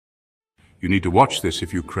You need to watch this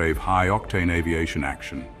if you crave high-octane aviation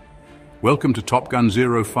action. Welcome to Top Gun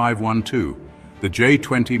 0512. The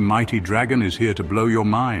J-20 Mighty Dragon is here to blow your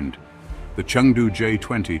mind. The Chengdu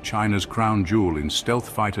J-20, China's crown jewel in stealth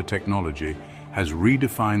fighter technology, has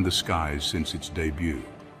redefined the skies since its debut.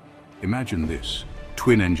 Imagine this: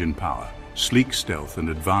 twin-engine power, sleek stealth and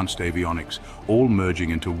advanced avionics, all merging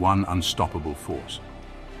into one unstoppable force.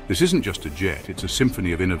 This isn't just a jet, it's a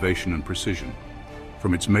symphony of innovation and precision.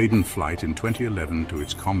 From its maiden flight in 2011 to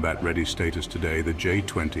its combat-ready status today, the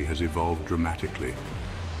J-20 has evolved dramatically.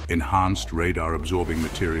 Enhanced radar-absorbing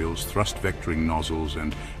materials, thrust-vectoring nozzles,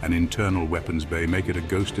 and an internal weapons bay make it a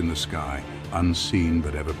ghost in the sky, unseen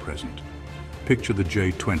but ever-present. Picture the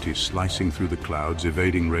J-20 slicing through the clouds,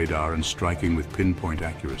 evading radar and striking with pinpoint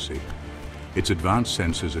accuracy. Its advanced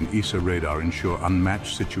sensors and ESA radar ensure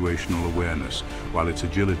unmatched situational awareness, while its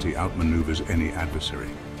agility outmaneuvers any adversary.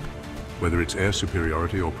 Whether it's air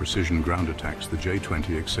superiority or precision ground attacks, the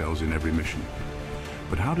J-20 excels in every mission.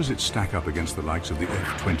 But how does it stack up against the likes of the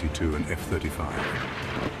F-22 and F-35?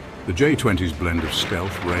 The J-20's blend of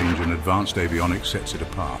stealth, range, and advanced avionics sets it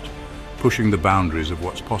apart, pushing the boundaries of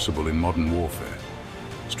what's possible in modern warfare.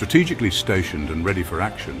 Strategically stationed and ready for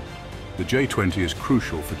action, the J-20 is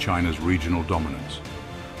crucial for China's regional dominance.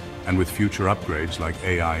 And with future upgrades like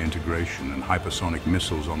AI integration and hypersonic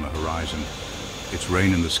missiles on the horizon, its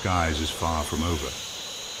reign in the skies is far from over.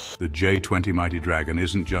 The J-20 Mighty Dragon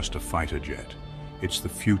isn't just a fighter jet, it's the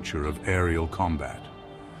future of aerial combat.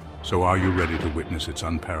 So are you ready to witness its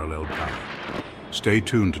unparalleled power? Stay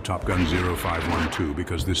tuned to Top Gun 0512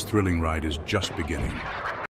 because this thrilling ride is just beginning.